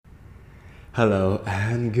Hello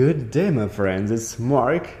and good day, my friends. It's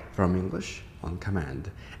Mark from English on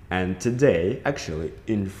Command. And today, actually,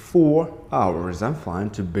 in 4 hours, I'm flying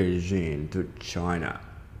to Beijing, to China.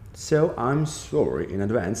 So I'm sorry in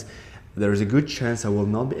advance. There is a good chance I will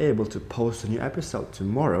not be able to post a new episode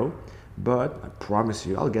tomorrow, but I promise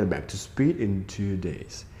you I'll get back to speed in 2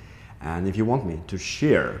 days. And if you want me to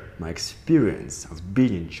share my experience of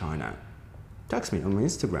being in China, text me on my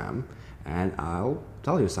Instagram and I'll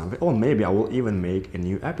tell you something, or maybe I will even make a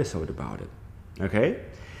new episode about it. Okay?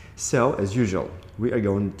 So, as usual, we are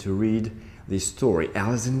going to read the story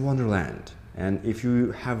Alice in Wonderland. And if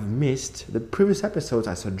you have missed the previous episodes,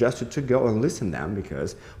 I suggest you to go and listen them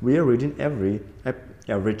because we are reading every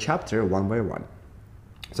chapter one by one.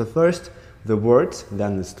 So first, the words,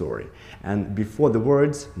 then the story. And before the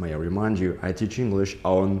words, may I remind you, I teach English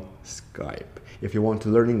on Skype. If you want to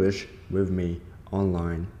learn English with me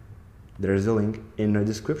online, there is a link in the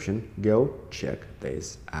description. Go check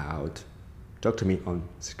this out. Talk to me on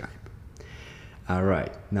Skype.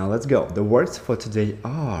 Alright, now let's go. The words for today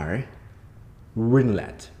are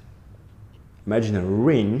ringlet. Imagine a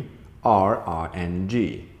ring,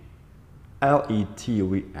 R-I-N-G. L-E-T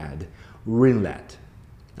we add, ringlet.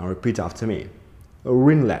 Now repeat after me. A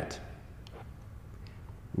ringlet.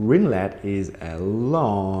 Ringlet is a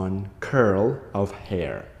long curl of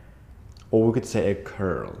hair. Or we could say a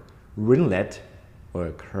curl. Ringlet or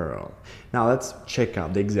a curl. Now let's check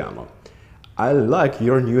out the example. I like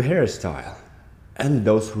your new hairstyle. And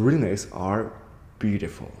those ringlets are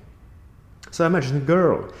beautiful. So imagine a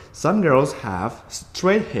girl. Some girls have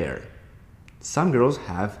straight hair. Some girls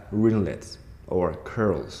have ringlets or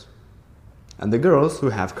curls. And the girls who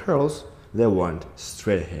have curls, they want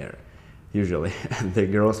straight hair. Usually, and the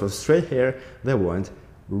girls with straight hair, they want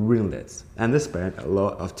ringlets. And they spend a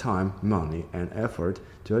lot of time, money, and effort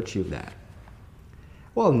to achieve that.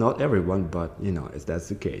 Well, not everyone, but that's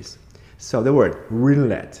the case. So the word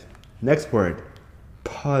ringlet. Next word,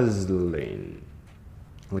 puzzling.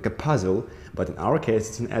 Like a puzzle, but in our case,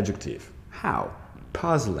 it's an adjective. How?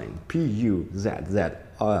 Puzzling. P-U-Z-Z-L-I-N-G.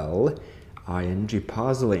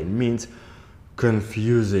 Puzzling means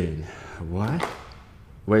confusing. What?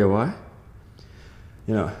 Wait, what?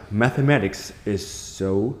 Mathematics is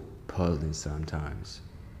so puzzling sometimes.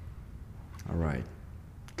 Alright,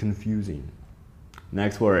 confusing.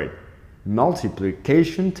 Next word,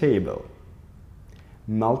 multiplication table.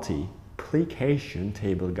 Multiplication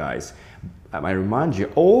table, guys. I remind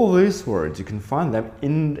you, all these words, you can find them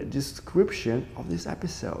in the description of this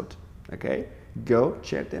episode. Okay? Go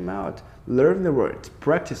check them out. Learn the words,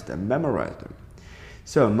 practice them, memorize them.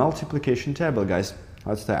 So, multiplication table, guys.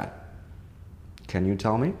 What's that? Can you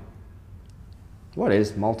tell me? What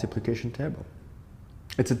is multiplication table?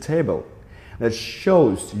 It's a table that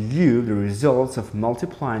shows you the results of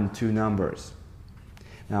multiplying two numbers.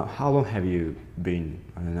 Now, how long have you been,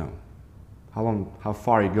 I don't know, how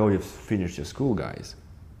far ago you've finished your school, guys?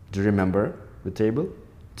 Do you remember the table?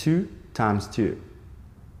 2 times 2.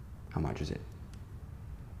 How much is it?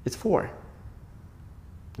 It's 4.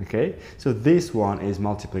 Okay, so this one is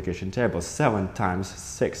multiplication table. 7 times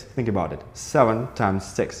 6. Think about it. 7 times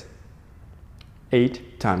 6.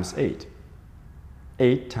 8 times 8.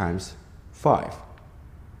 8 times 5.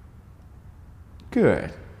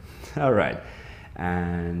 Good. All right.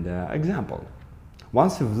 And example.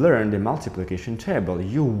 Once you've learned the multiplication table,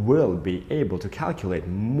 you will be able to calculate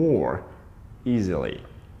more easily.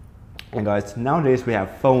 And guys, nowadays we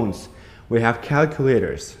have phones, we have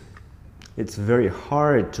calculators. It's very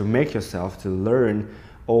hard to make yourself to learn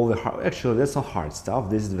all the hard, actually that's not hard stuff,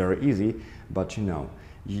 this is very easy, but no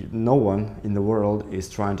one in the world is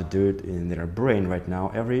trying to do it in their brain right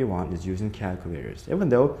now. Everyone is using calculators, even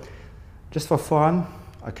though just for fun,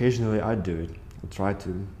 occasionally I do it. I try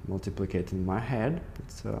to multiplicate in my head.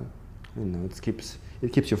 It's it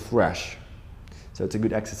keeps you fresh. So it's a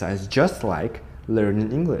good exercise, just like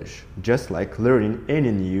learning English, just like learning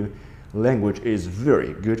any new language is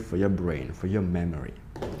very good for your brain, for your memory.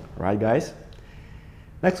 Right, guys?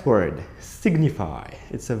 Next word, signify.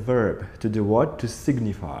 It's a verb. To do what? To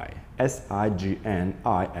signify. S-I-G-N-I-F-Y.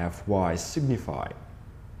 Signify.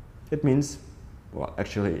 It means,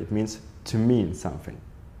 it means to mean something.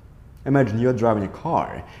 Imagine you're driving a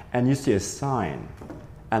car and you see a sign,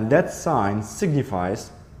 and that sign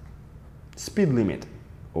signifies speed limit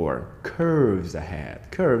or curves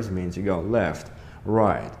ahead. Curves means you go left,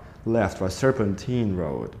 right, left, right, serpentine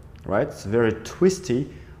road, right? It's a very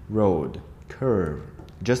twisty road, curve,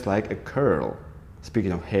 just like a curl,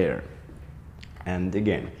 speaking of hair. And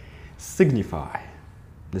again, signify.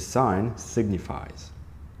 The sign signifies.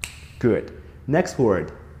 Good. Next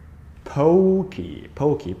word, Poky,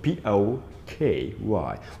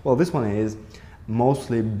 P-O-K-Y. Well, this one is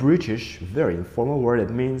mostly British, very informal word. It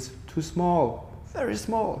means too small, very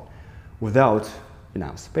small, without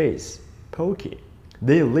enough space. Poky.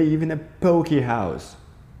 They live in a poky house.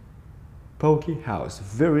 Poky house,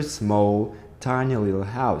 very small, tiny little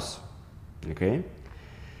house. Okay?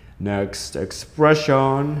 Next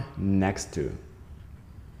expression, next to.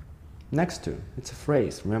 Next to, it's a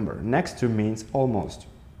phrase, remember. Next to means almost.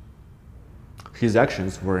 His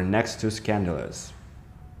actions were next to scandalous,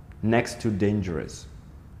 next to dangerous.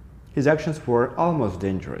 His actions were almost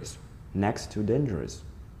dangerous, next to dangerous.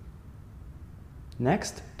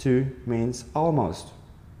 Next to means almost,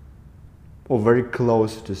 or very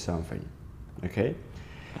close to something. Okay?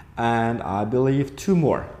 And I believe two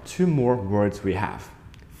more words we have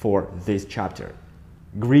for this chapter.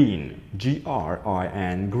 Green,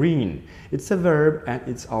 G-R-I-N, green. It's a verb and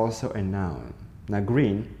it's also a noun. Now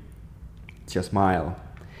green, it's your smile.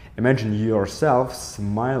 Imagine yourself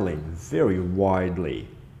smiling very widely.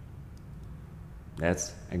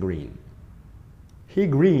 That's a green. He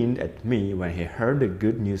grinned at me when he heard the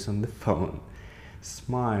good news on the phone.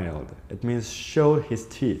 Smiled, it means showed his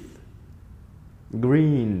teeth.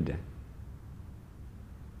 Grinned.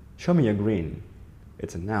 Show me a grin.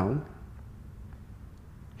 It's a noun.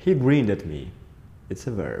 He grinned at me. It's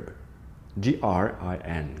a verb.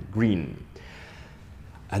 G-R-I-N, grin.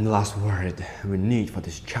 And the last word we need for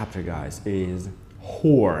this chapter, guys, is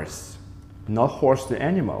horse. Not horse the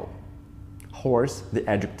animal. Horse the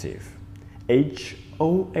adjective. H-O-A-R-S-E.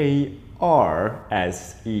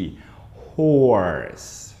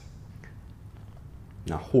 Horse.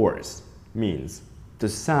 Now horse means to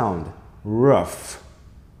sound rough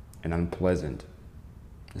and unpleasant,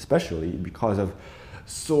 especially because of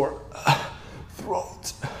sore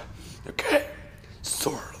throat. Okay?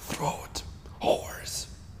 Sore throat. Horse.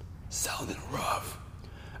 Sounding rough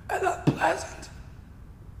and unpleasant.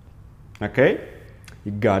 Okay?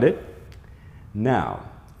 You got it? Now,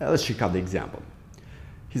 let's check out the example.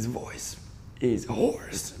 His voice is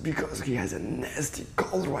hoarse because he has a nasty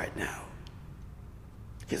cold right now.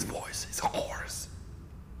 His voice is hoarse.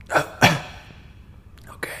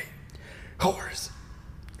 Okay. Hoarse.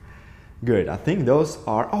 Good. I think those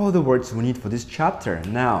are all the words we need for this chapter.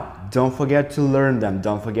 Now, don't forget to learn them.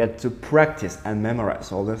 Don't forget to practice and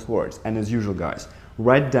memorize all those words. And as usual, guys,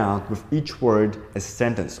 write down with each word a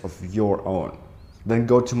sentence of your own. Then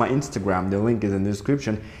go to my Instagram. The link is in the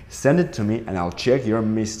description. Send it to me and I'll check your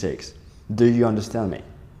mistakes. Do you understand me?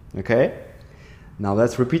 Okay? Now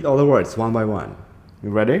let's repeat all the words one by one.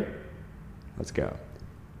 You ready? Let's go.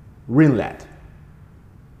 Ringlet.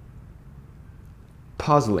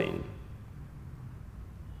 Puzzling.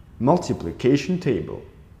 Multiplication table.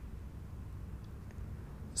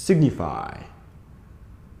 Signify.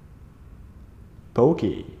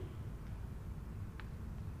 Pokey.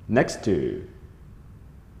 Next to.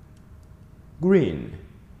 Green.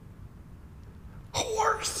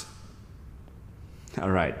 Horse.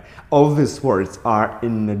 All right. All these words are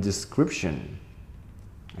in the description.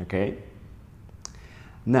 Okay?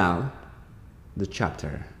 Now, the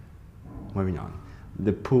chapter. Moving on.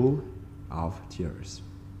 The pool of tears.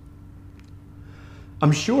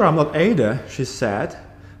 I'm sure I'm not Ada, she said,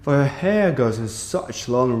 for her hair goes in such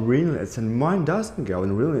long ringlets and mine doesn't go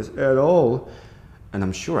in ringlets at all. And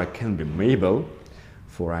I'm sure I can be Mabel,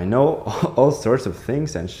 for I know all sorts of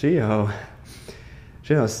things and she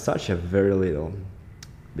knows such a very little.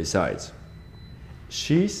 Besides,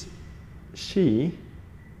 she's she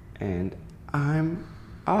and I'm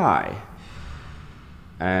I.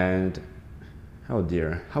 And oh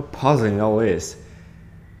dear, how puzzling it all is.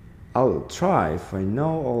 I'll try if I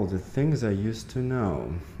know all the things I used to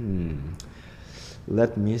know.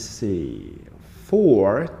 Let me see.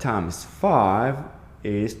 4 times 5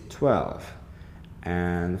 is 12.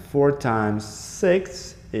 And 4 times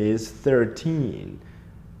 6 is 13.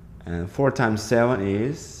 And 4 times 7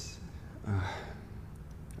 is...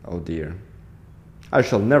 oh dear. I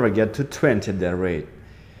shall never get to 20 at that rate.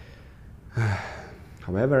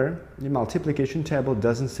 However, the multiplication table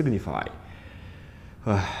doesn't signify.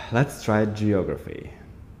 Let's try geography.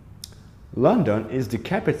 London is the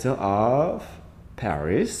capital of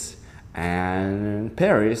Paris, and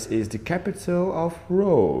Paris is the capital of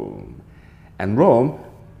Rome. And Rome?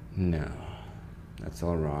 No, that's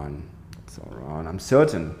all wrong. That's all wrong. I'm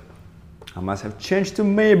certain. I must have changed to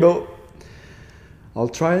Mabel. I'll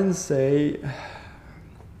try and say,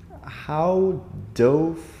 how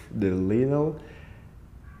doth the little...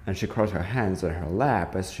 And she crossed her hands on her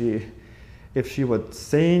lap as if she was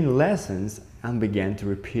saying lessons and began to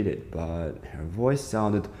repeat it, but her voice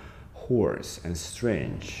sounded hoarse and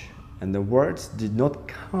strange and the words did not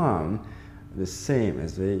come the same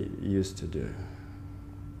as they used to do.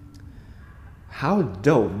 How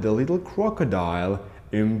doth the little crocodile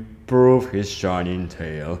improve his shining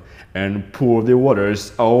tail and pour the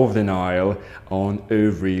waters of the Nile on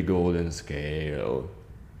every golden scale.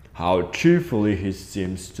 How cheerfully he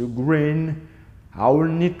seems to grin, how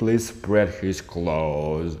neatly spread his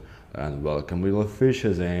claws, and welcome little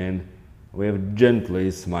fishes in with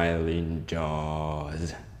gently smiling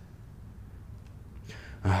jaws.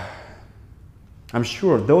 I'm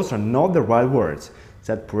sure those are not the right words,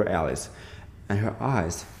 said poor Alice, and her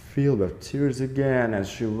eyes filled with tears again as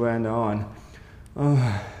she went on.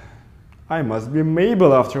 Oh, I must be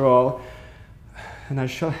Mabel after all, and I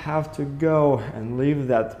shall have to go and leave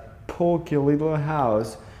that poky little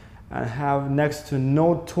house and have next to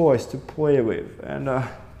no toys to play with, and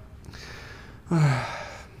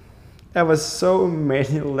there were so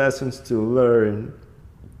many lessons to learn.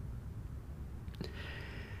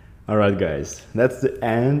 Alright guys, that's the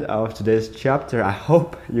end of today's chapter. I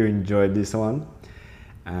hope you enjoyed this one.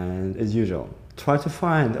 And as usual, try to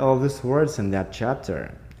find all these words in that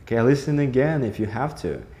chapter. Okay, listen again if you have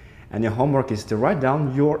to. And your homework is to write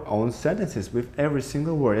down your own sentences with every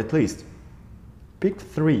single word at least. Pick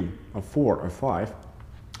 3 or 4 or 5.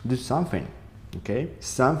 Do something. Okay?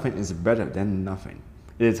 Something is better than nothing.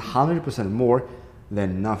 It is 100% more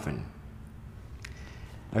than nothing.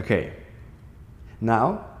 Okay.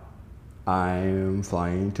 Now, I'm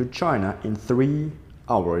flying to China in 3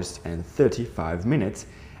 hours and 35 minutes,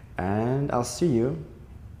 and I'll see you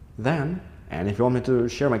then. And if you want me to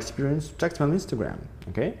share my experience, text me on Instagram,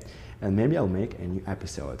 okay? And maybe I'll make a new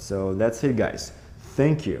episode. So that's it, guys.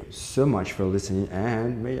 Thank you so much for listening,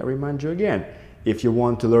 and may I remind you again, if you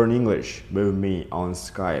want to learn English with me on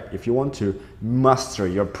Skype, if you want to master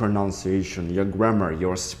your pronunciation, your grammar,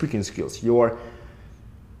 your speaking skills, your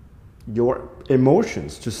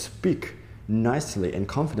emotions to speak nicely and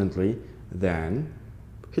confidently, then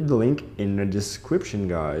hit the link in the description,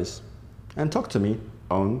 guys, and talk to me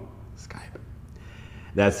on Skype.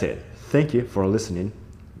 That's it. Thank you for listening.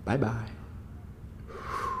 Bye bye.